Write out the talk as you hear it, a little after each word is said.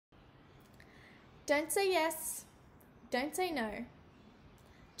Don't say yes, don't say no.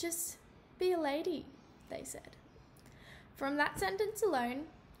 Just be a lady, they said. From that sentence alone,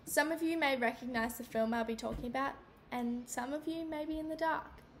 some of you may recognise the film I'll be talking about, and some of you may be in the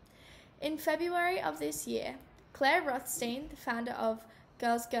dark. In February of this year, Claire Rothstein, the founder of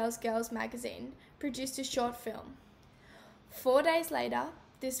Girls, Girls, Girls magazine, produced a short film. 4 days later,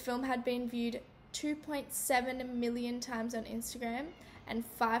 this film had been viewed 2.7 million times on Instagram and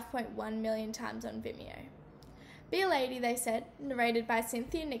 5.1 million times on Vimeo. Be a Lady, they said, narrated by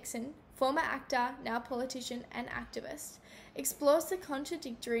Cynthia Nixon, former actor, now politician and activist, explores the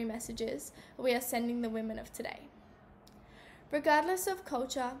contradictory messages we are sending the women of today. Regardless of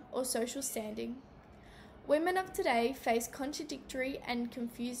culture or social standing, women of today face contradictory and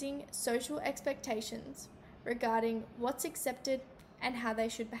confusing social expectations regarding what's accepted and how they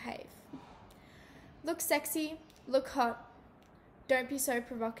should behave. Look sexy, look hot, don't be so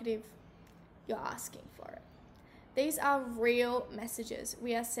provocative, you're asking for it. These are real messages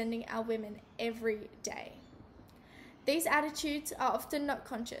we are sending our women every day. These attitudes are often not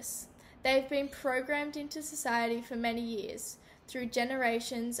conscious. They've been programmed into society for many years through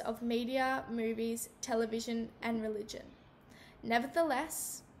generations of media, movies, television, and religion.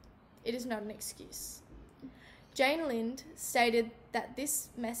 Nevertheless, it is not an excuse. Jane Lind stated that this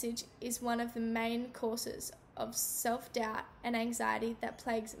message is one of the main causes of self-doubt and anxiety that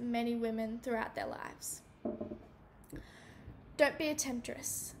plagues many women throughout their lives. Don't be a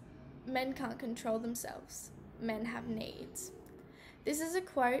temptress. Men can't control themselves. Men have needs. This is a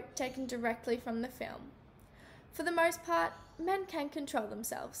quote taken directly from the film. For the most part, men can control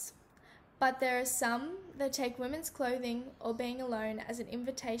themselves, but there are some that take women's clothing or being alone as an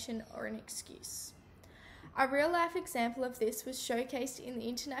invitation or an excuse. A real-life example of this was showcased in the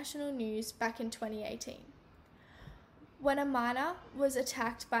international news back in 2018, when a minor was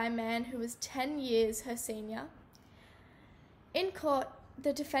attacked by a man who was 10 years her senior. In court,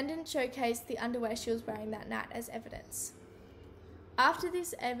 the defendant showcased the underwear she was wearing that night as evidence. After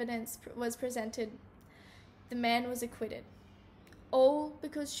this evidence was presented, the man was acquitted, all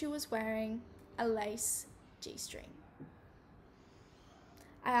because she was wearing a lace G-string.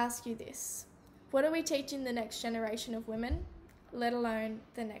 I ask you this. What are we teaching the next generation of women, let alone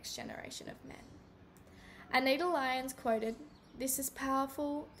the next generation of men? Anita Lyons quoted, "This is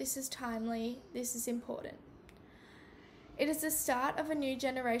powerful, this is timely, this is important." It is the start of a new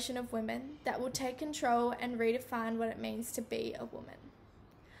generation of women that will take control and redefine what it means to be a woman.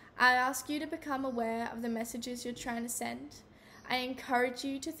 I ask you to become aware of the messages you're trying to send. I encourage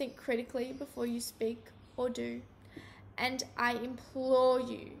you to think critically before you speak or do, and I implore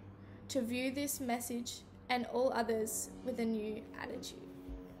you to view this message and all others with a new attitude.